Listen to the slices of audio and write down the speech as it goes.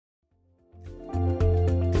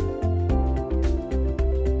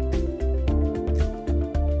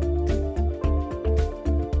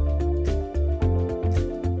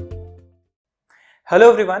Hello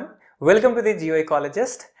everyone, welcome to the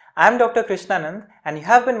GeoEcolologist. I am Dr. Krishnanand and you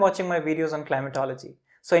have been watching my videos on climatology.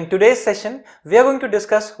 So in today's session, we are going to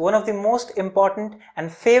discuss one of the most important and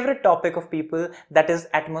favorite topic of people, that is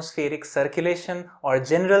atmospheric circulation or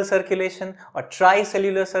general circulation or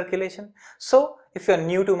tricellular circulation. So if you are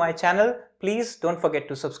new to my channel, please don't forget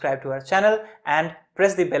to subscribe to our channel and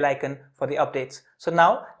press the bell icon for the updates. So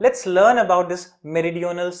now let's learn about this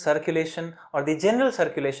meridional circulation or the general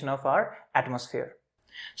circulation of our atmosphere.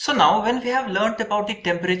 So now when we have learnt about the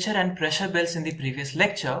temperature and pressure belts in the previous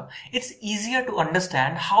lecture, it's easier to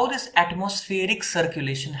understand how this atmospheric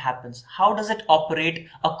circulation happens. How does it operate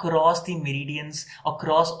across the meridians,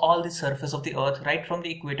 across all the surface of the earth, right from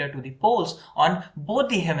the equator to the poles on both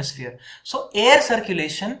the hemisphere. So air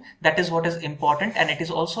circulation, that is what is important, and it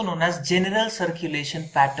is also known as general circulation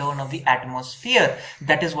pattern of the atmosphere.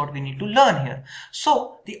 That is what we need to learn here.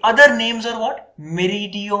 So the other names are what?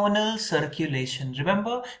 Meridional circulation.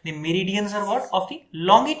 Remember, the meridians are what? Of the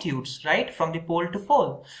longitudes, right? From the pole to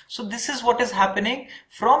pole. So this is what is happening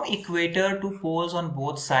from equator to poles on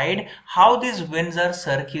both sides, how these winds are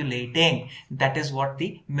circulating. That is what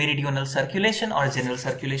the meridional circulation or general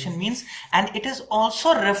circulation means. And it is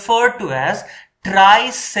also referred to as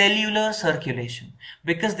tricellular circulation,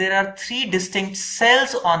 because there are three distinct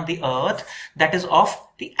cells on the earth, that is of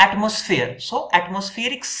the atmosphere. So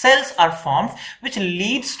atmospheric cells are formed, which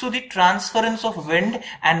leads to the transference of wind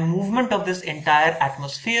and movement of this entire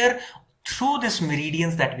atmosphere through these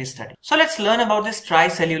meridians that we study. So let's learn about this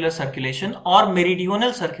tricellular circulation or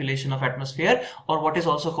meridional circulation of atmosphere, or what is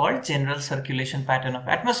also called general circulation pattern of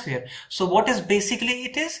atmosphere. So what is basically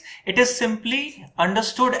it is? It is simply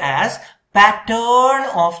understood as pattern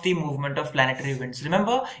of the movement of planetary winds.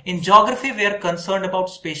 Remember, in geography we are concerned about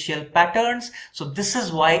spatial patterns, so this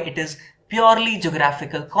is why it is purely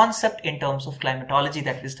geographical concept in terms of climatology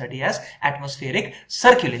that we study as atmospheric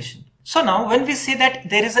circulation. So now when we say that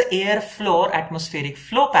there is an air flow or atmospheric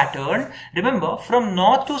flow pattern, remember, from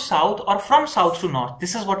north to south or from south to north,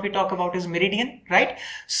 this is what we talk about is meridian, right?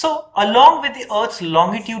 So along with the earth's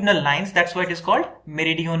longitudinal lines, that's why it is called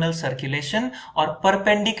meridional circulation or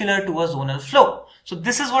perpendicular to a zonal flow. So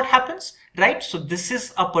this is what happens, right? So this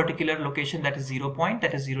is a particular location, that is 0 point,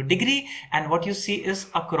 that is 0 degree, and what you see is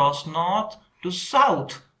across north to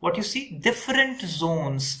south, what you see, different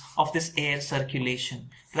zones of this air circulation,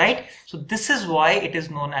 right? So this is why it is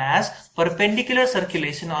known as perpendicular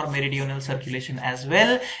circulation or meridional circulation as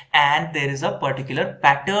well, and there is a particular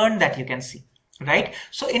pattern that you can see, right?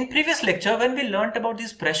 So in previous lecture, when we learnt about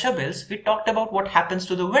these pressure belts, we talked about what happens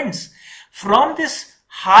to the winds. From this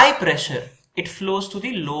high pressure, it flows to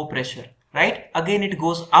the low pressure, right? Again, it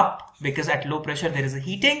goes up because at low pressure there is a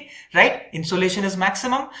heating, right? Insolation is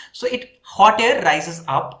maximum, so hot air rises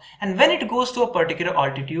up, and when it goes to a particular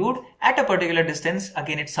altitude at a particular distance,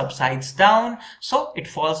 again it subsides down, so it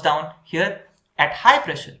falls down here at high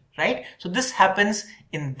pressure, right? So this happens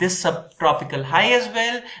in this subtropical high as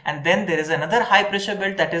well, and then there is another high pressure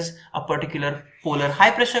belt, that is a particular polar high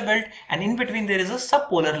pressure belt, and in between there is a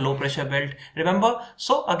subpolar low pressure belt, remember?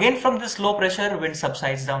 So again from this low pressure, wind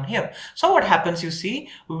subsides down here. So what happens, you see,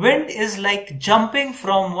 wind is like jumping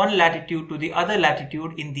from one latitude to the other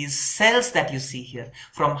latitude in these cells that you see here,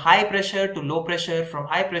 from high pressure to low pressure, from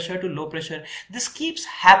high pressure to low pressure. This keeps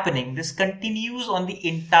happening, this continues on the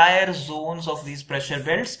entire zones of these pressure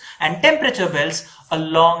belts and temperature belts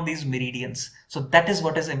along these meridians. So that is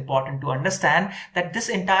what is important to understand, that this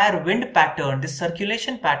entire wind pattern, this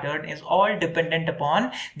circulation pattern is all dependent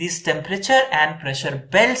upon these temperature and pressure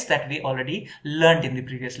belts that we already learned in the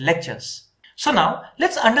previous lectures. So now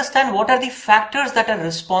let's understand what are the factors that are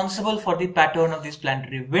responsible for the pattern of these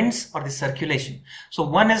planetary winds or the circulation. So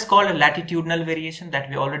one is called a latitudinal variation, that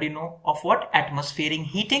we already know of what? Atmospheric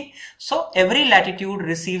heating. So every latitude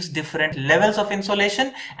receives different levels of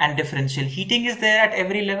insolation and differential heating is there at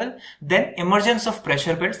every level. Then emergence of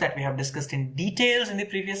pressure belts that we have discussed in details in the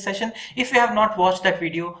previous session. If you have not watched that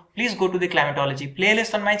video, please go to the climatology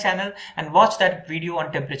playlist on my channel and watch that video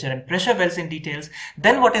on temperature and pressure belts in details.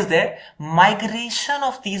 Then what is there? Migration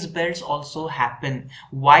of these belts also happen.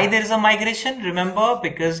 Why there is a migration? Remember,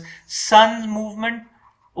 because sun's movement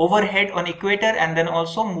overhead on equator and then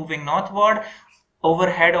also moving northward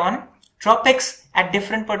overhead on tropics at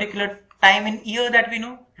different particular time in year that we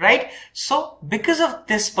know, right? So because of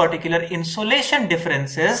this particular insolation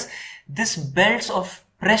differences, this belts of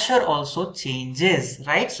pressure also changes,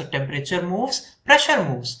 right? So temperature moves, pressure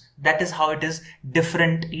moves. That is how it is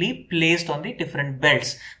differently placed on the different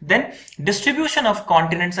belts. Then distribution of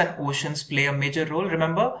continents and oceans play a major role.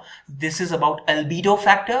 Remember, this is about albedo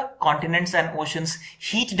factor. Continents and oceans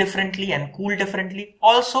heat differently and cool differently.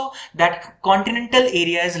 Also, that continental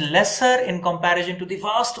area is lesser in comparison to the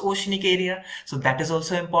vast oceanic area. So that is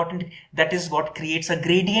also important. That is what creates a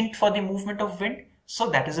gradient for the movement of wind. So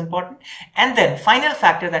that is important. And then final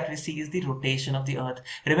factor that we see is the rotation of the earth.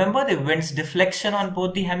 Remember the wind's deflection on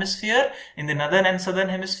both the hemisphere, in the northern and southern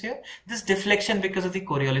hemisphere. This deflection because of the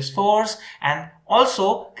Coriolis force, and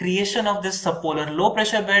also creation of this subpolar low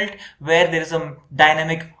pressure belt where there is a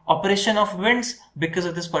dynamic operation of winds because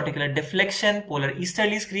of this particular deflection, polar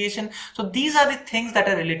easterlies creation. So these are the things that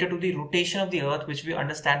are related to the rotation of the earth, which we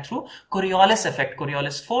understand through Coriolis effect,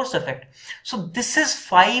 Coriolis force effect. So this is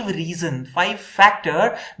five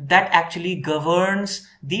factor that actually governs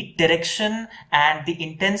the direction and the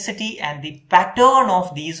intensity and the pattern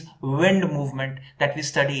of these wind movement that we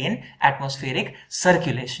study in atmospheric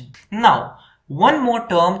circulation. Now, one more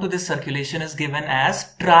term to this circulation is given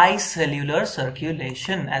as tricellular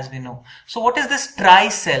circulation, as we know. So what is this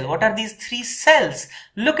tri-cell? What are these three cells?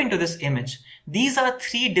 Look into this image. These are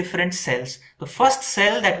three different cells. The first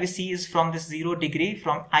cell that we see is from this 0 degree,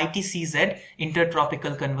 from ITCZ,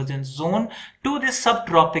 intertropical convergence zone, to this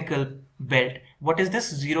subtropical belt. What is this?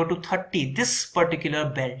 0 to 30, this particular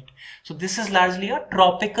belt. So this is largely a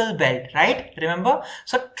tropical belt, right? Remember?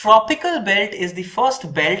 So tropical belt is the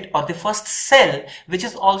first belt or the first cell, which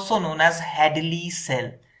is also known as Hadley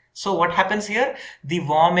cell. So what happens here? The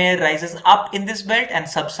warm air rises up in this belt and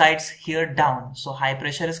subsides here down. So high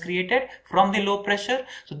pressure is created from the low pressure.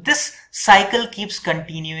 So this cycle keeps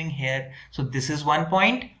continuing here. So this is one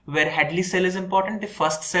point where Hadley cell is important, the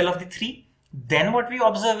first cell of the three. Then what we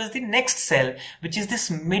observe is the next cell, which is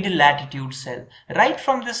this mid-latitude cell. Right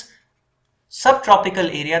from this subtropical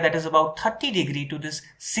area that is about 30 degree to this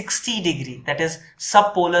 60 degree, that is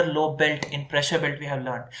subpolar low belt in pressure belt we have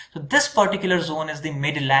learned. So this particular zone is the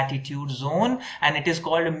mid-latitude zone and it is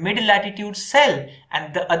called a mid-latitude cell.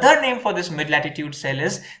 And the other name for this mid-latitude cell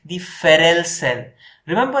is the Ferrel cell.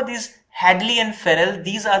 Remember these Hadley and Ferrel,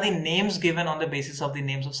 these are the names given on the basis of the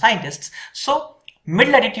names of scientists. So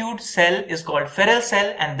mid-latitude cell is called Ferrel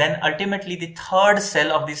cell, and then ultimately the third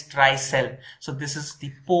cell of this tri-cell. So this is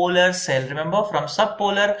the polar cell. Remember, from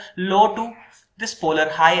subpolar low to this polar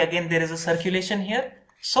high, again there is a circulation here.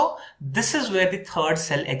 So this is where the third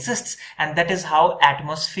cell exists, and that is how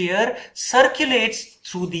atmosphere circulates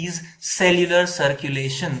through these cellular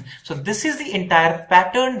circulation. So this is the entire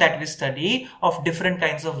pattern that we study of different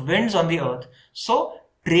kinds of winds on the earth. So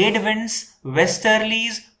trade winds,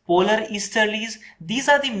 westerlies, polar easterlies, these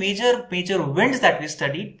are the major winds that we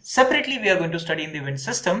studied. Separately we are going to study in the wind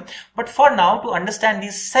system, but for now, to understand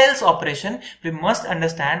these cells operation, we must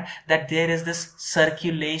understand that there is this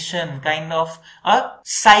circulation, kind of a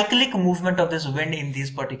cyclic movement of this wind in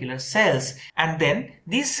these particular cells, and then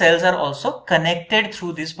these cells are also connected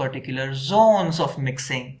through these particular zones of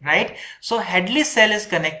mixing, right? So Hadley cell is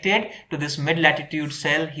connected to this mid-latitude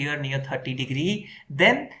cell here near 30 degree,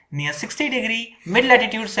 then near 60 degree,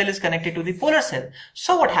 mid-latitude cell is connected to the polar cell.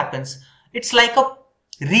 So what happens? It's like a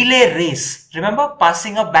relay race. Remember,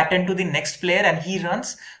 passing a baton to the next player and he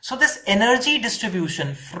runs. So this energy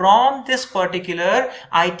distribution from this particular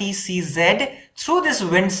ITCZ through this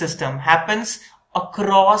wind system happens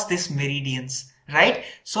across these meridians. Right?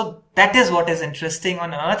 So that is what is interesting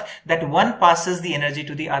on Earth, that one passes the energy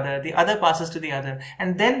to the other passes to the other,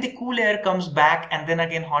 and then the cool air comes back and then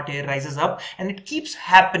again hot air rises up, and it keeps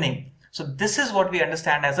happening. So this is what we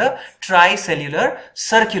understand as a tricellular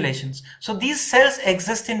circulations. So these cells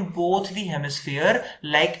exist in both the hemisphere,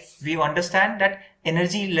 like we understand that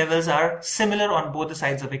energy levels are similar on both the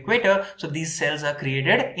sides of equator. So these cells are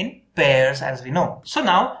created in pairs, as we know. So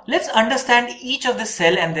now let's understand each of the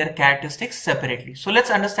cell and their characteristics separately. So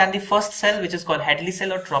let's understand the first cell, which is called Hadley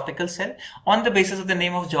cell or tropical cell, on the basis of the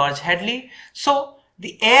name of George Hadley. So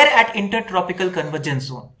the air at intertropical convergence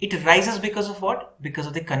zone, it rises because of what? Because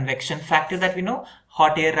of the convection factor that we know.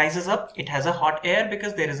 Hot air rises up. It has a hot air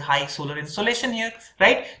because there is high solar insolation here,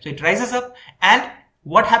 right? So it rises up, and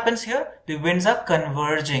what happens here? The winds are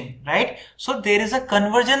converging, right? So there is a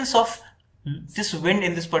convergence of this wind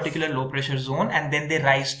in this particular low pressure zone, and then they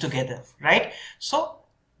rise together, right? So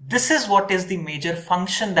this is what is the major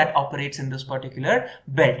function that operates in this particular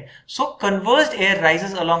belt. So converged air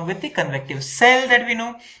rises along with the convective cell that we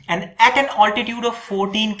know, and at an altitude of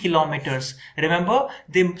 14 kilometers, remember,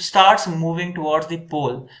 they starts moving towards the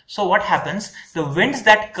pole. So what happens? The winds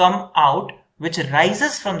that come out, which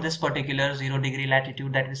rises from this particular 0 degree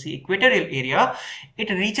latitude that we see equatorial area, it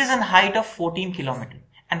reaches a height of 14 kilometers.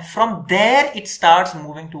 and from there it starts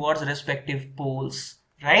moving towards respective poles,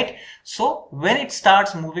 right? So when it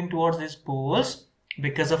starts moving towards these poles,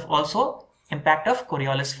 because of also impact of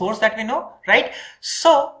Coriolis force that we know, right?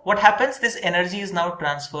 So what happens, this energy is now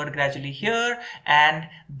transferred gradually here, and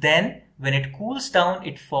then when it cools down,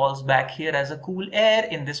 it falls back here as a cool air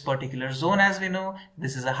in this particular zone. As we know,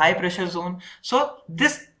 this is a high pressure zone. So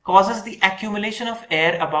this causes the accumulation of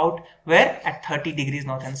air about where? At 30 degrees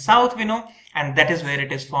north and south, we know, and that is where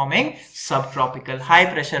it is forming subtropical high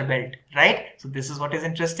pressure belt, right? So this is what is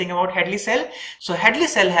interesting about Hadley cell. So Hadley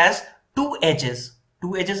cell has two edges.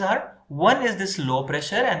 Two edges are, one is this low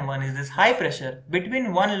pressure and one is this high pressure.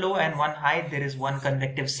 Between one low and one high, there is one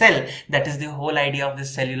convective cell. That is the whole idea of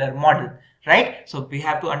this cellular model, right? So we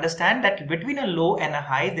have to understand that between a low and a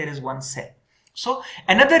high, there is one cell. So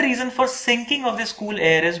another reason for sinking of this cool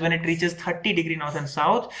air is when it reaches 30 degree north and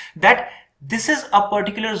south, that this is a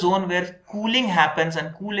particular zone where cooling happens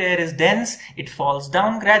and cool air is dense, it falls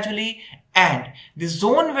down gradually, and the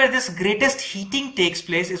zone where this greatest heating takes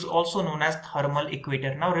place is also known as thermal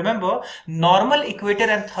equator. Now remember, normal equator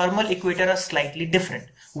and thermal equator are slightly different.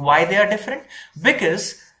 Why they are different?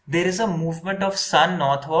 Because there is a movement of sun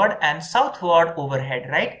northward and southward overhead,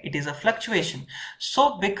 right? It is a fluctuation.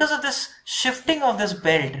 So because of this shifting of this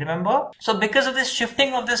belt, remember? So because of this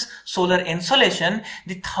shifting of this solar insolation,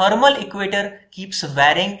 the thermal equator keeps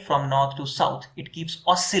varying from north to south. It keeps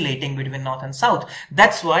oscillating between north and south.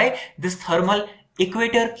 That's why this thermal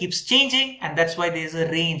equator keeps changing, and that's why there is a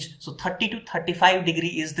range. So 30 to 35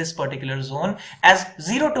 degree is this particular zone, as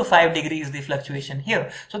 0 to 5 degree is the fluctuation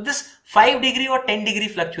here. So this 5 degree or 10 degree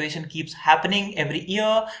fluctuation keeps happening every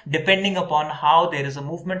year depending upon how there is a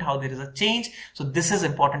movement, how there is a change. So this is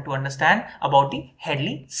important to understand about the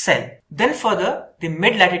Hadley cell. Then further, the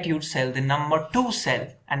mid-latitude cell, the number 2 cell,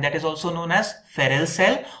 and that is also known as Ferrel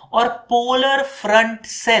cell or polar front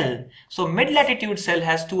cell. So mid-latitude cell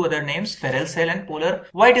has two other names, Ferrel cell and polar.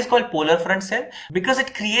 Why it is called polar front cell? Because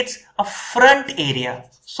it creates a front area.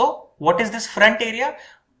 So what is this front area?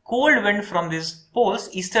 Cold wind from these poles,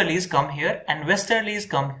 easterlies come here and westerlies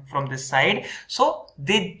come from this side. So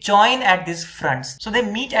they join at these fronts. So they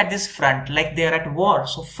meet at this front like they are at war.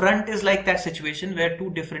 So front is like that situation where two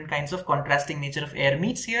different kinds of contrasting nature of air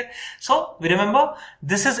meets here. So we remember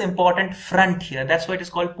this is important, front here. That's why it is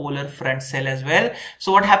called polar front cell as well.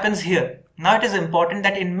 So what happens here? Now it is important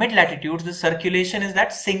that in mid latitudes the circulation is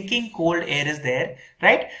that sinking cold air is there,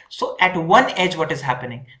 right? So at one edge what is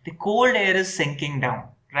happening? The cold air is sinking down.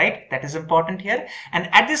 Right? That is important here. And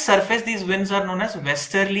at the surface, these winds are known as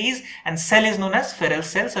westerlies and cell is known as Ferrel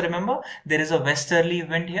cell. So remember, there is a westerly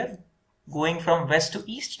wind here going from west to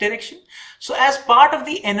east direction. So as part of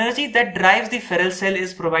the energy that drives the Ferrel cell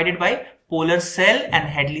is provided by polar cell and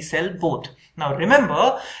Hadley cell both. Now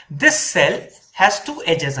remember, this cell has two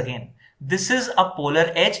edges again. This is a polar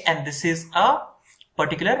edge and this is a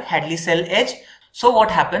particular Hadley cell edge. So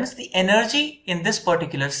what happens? The energy in this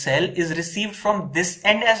particular cell is received from this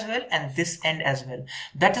end as well and this end as well.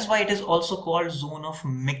 That is why it is also called zone of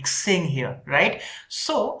mixing here, right?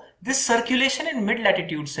 So this circulation in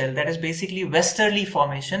mid-latitude cell, that is basically westerly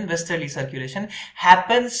formation, westerly circulation,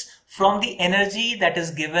 happens from the energy that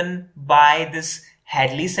is given by this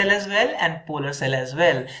Hadley cell as well and polar cell as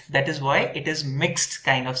well. That is why it is mixed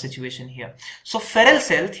kind of situation here. So Ferrel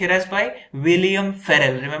cell, theorized by William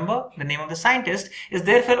Ferrel, remember the name of the scientist, is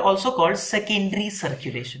therefore also called secondary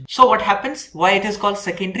circulation. So what happens? Why it is called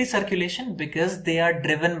secondary circulation? Because they are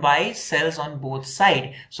driven by cells on both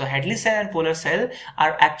sides. So Hadley cell and polar cell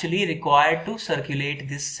are actually required to circulate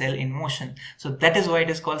this cell in motion. So that is why it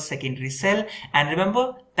is called secondary cell. And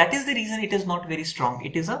remember, that is the reason it is not very strong.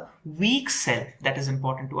 It is a weak cell. That is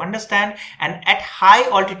important to understand. And at high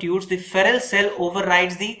altitudes, the Ferrel cell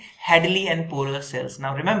overrides the Hadley and polar cells.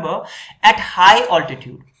 Now remember, at high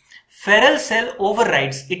altitude, Ferrel cell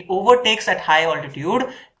overrides, it overtakes at high altitude.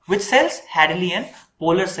 Which cells? Hadley and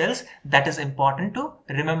polar cells. That is important to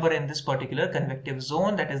remember in this particular convective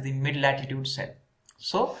zone, that is the mid-latitude cell.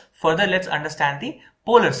 So further, let's understand the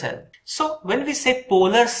polar cell. So when we say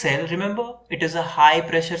polar cell, remember it is a high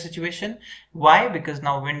pressure situation. Why? Because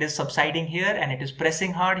now wind is subsiding here and it is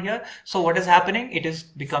pressing hard here. So what is happening? It is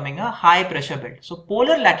becoming a high pressure belt. So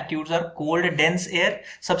polar latitudes are cold, dense air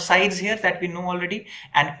subsides here, that we know already,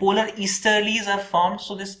 and polar easterlies are formed.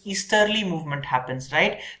 So this easterly movement happens,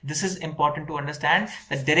 right? This is important to understand.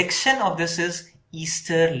 The direction of this is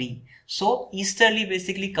easterly. So easterly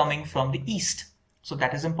basically coming from the east. So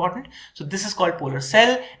that is important. So this is called polar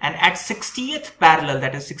cell, and at 60th parallel,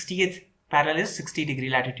 that is 60th parallel is 60°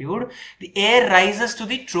 latitude, the air rises to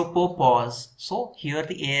the tropopause. So here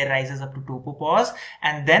the air rises up to tropopause,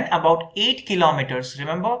 and then about 8 kilometers,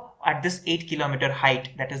 remember at this 8 kilometer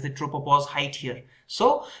height, that is the tropopause height here.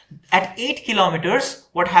 So at 8 kilometers,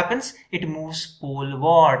 what happens? It moves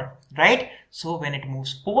poleward, right? So when it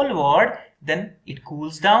moves poleward, then it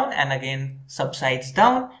cools down and again subsides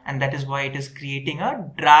down, and that is why it is creating a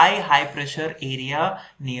dry high pressure area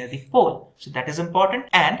near the pole. So that is important.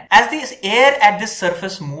 And as this air at this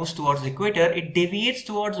surface moves towards the equator, it deviates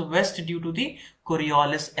towards west due to the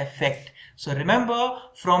Coriolis effect. So remember,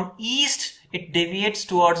 from east it deviates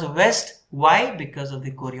towards west. Why? Because of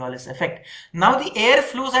the Coriolis effect. Now the air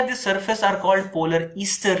flows at the surface are called polar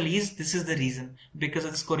easterlies. This is the reason. Because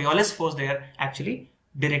of this Coriolis force, they are actually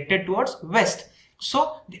directed towards west.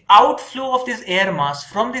 So the outflow of this air mass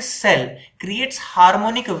from this cell creates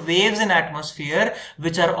harmonic waves in atmosphere,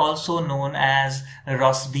 which are also known as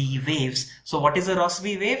Rossby waves. So what is a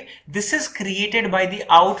Rossby wave? This is created by the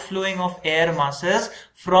outflowing of air masses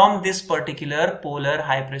from this particular polar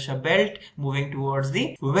high pressure belt moving towards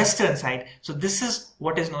the western side. So this is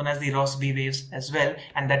what is known as the Rossby waves as well,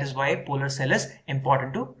 and that is why polar cell is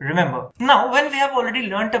important to remember. Now when we have already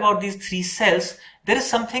learnt about these three cells, there is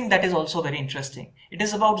something that is also very interesting. It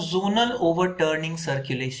is about zonal overturning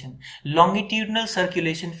circulation. Longitudinal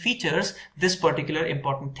circulation features this particular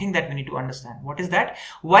important thing that we need to understand. What is that?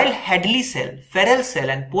 While Hadley cell, Ferrel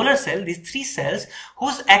cell and polar cell, these three cells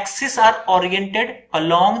whose axes are oriented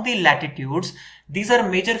along the latitudes, these are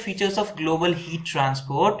major features of global heat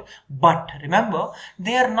transport. But remember,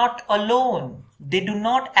 they are not alone. They do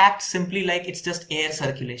not act simply like it's just air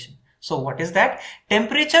circulation. So what is that?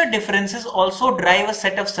 Temperature differences also drive a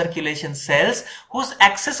set of circulation cells whose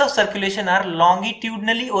axis of circulation are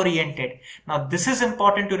longitudinally oriented. Now this is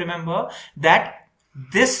important to remember, that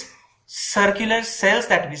this circular cells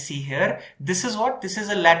that we see here, this is what? This is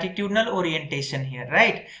a latitudinal orientation here,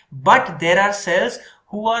 right? But there are cells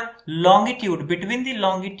who are longitude, between the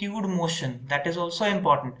longitude motion. That is also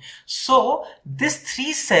important. So this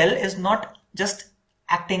three cell is not just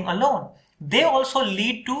acting alone. They also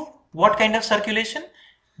lead to what kind of circulation?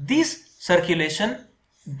 These circulation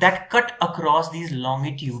that cut across these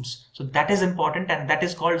longitudes. So that is important, and that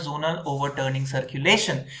is called zonal overturning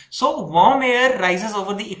circulation. So warm air rises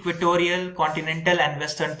over the equatorial, continental and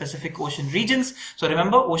western Pacific Ocean regions. So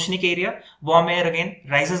remember, oceanic area, warm air again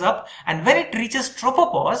rises up, and when it reaches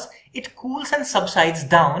tropopause, it cools and subsides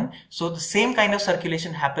down. So the same kind of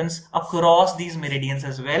circulation happens across these meridians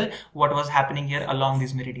as well, what was happening here along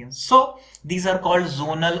these meridians. So these are called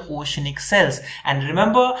zonal oceanic cells. And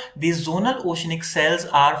remember, these zonal oceanic cells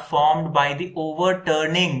are formed by the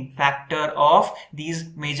overturning factor of these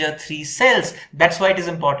major three cells. That's why it is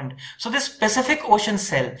important. So this Pacific Ocean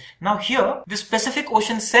cell, now here this Pacific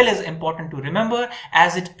Ocean cell is important to remember,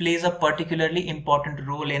 as it plays a particularly important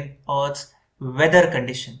role in Earth's weather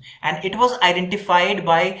condition, and it was identified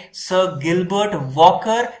by Sir Gilbert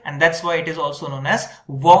Walker, and that's why it is also known as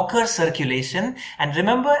Walker circulation. And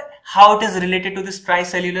remember how it is related to this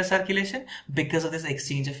tricellular circulation? Because of this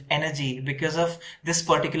exchange of energy, because of this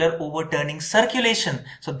particular overturning circulation.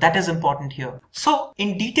 So that is important here. So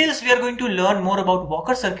in details we are going to learn more about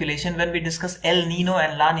Walker circulation when we discuss El Nino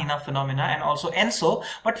and La Nina phenomena, and also ENSO.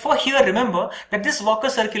 But for here, remember that this Walker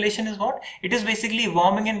circulation is what? It is basically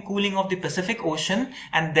warming and cooling of the Pacific Ocean,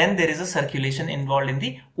 and then there is a circulation involved in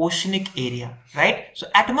the oceanic area, right? So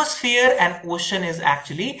atmosphere and ocean is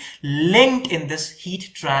actually linked in this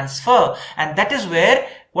heat transfer, and that is where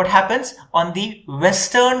what happens on the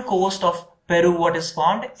western coast of Peru, what is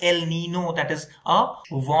formed? El Nino, that is a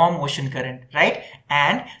warm ocean current, right?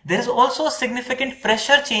 And there is also significant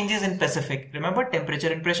pressure changes in Pacific. Remember,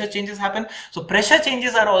 temperature and pressure changes happen. So pressure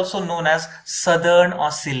changes are also known as southern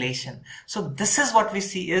oscillation. So this is what we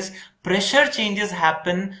see is pressure changes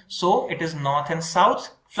happen. So it is north and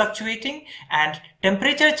south fluctuating, and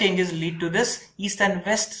temperature changes lead to this east and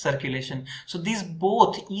west circulation. So these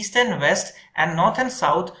both east and west and north and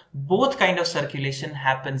south, both kind of circulation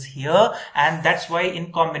happens here, and that's why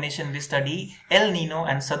in combination we study El Nino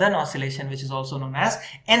and southern oscillation, which is also known as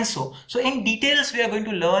ENSO. So in details we are going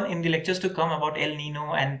to learn in the lectures to come about El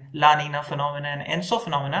Nino and La Nina phenomena and ENSO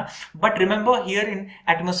phenomena. But remember here in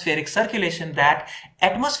atmospheric circulation that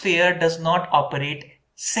atmosphere does not operate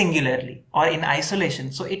singularly or in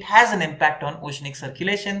isolation. So it has an impact on oceanic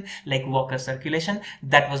circulation like Walker circulation.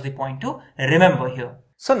 That was the point to remember here.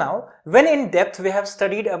 So now, when in depth we have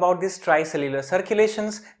studied about these tricellular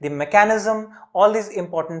circulations, the mechanism, all these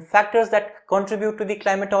important factors that contribute to the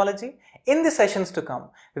climatology, in the sessions to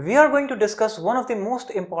come, we are going to discuss one of the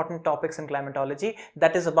most important topics in climatology,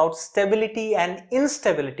 that is about stability and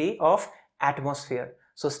instability of atmosphere.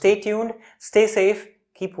 So stay tuned, stay safe,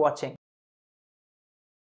 keep watching.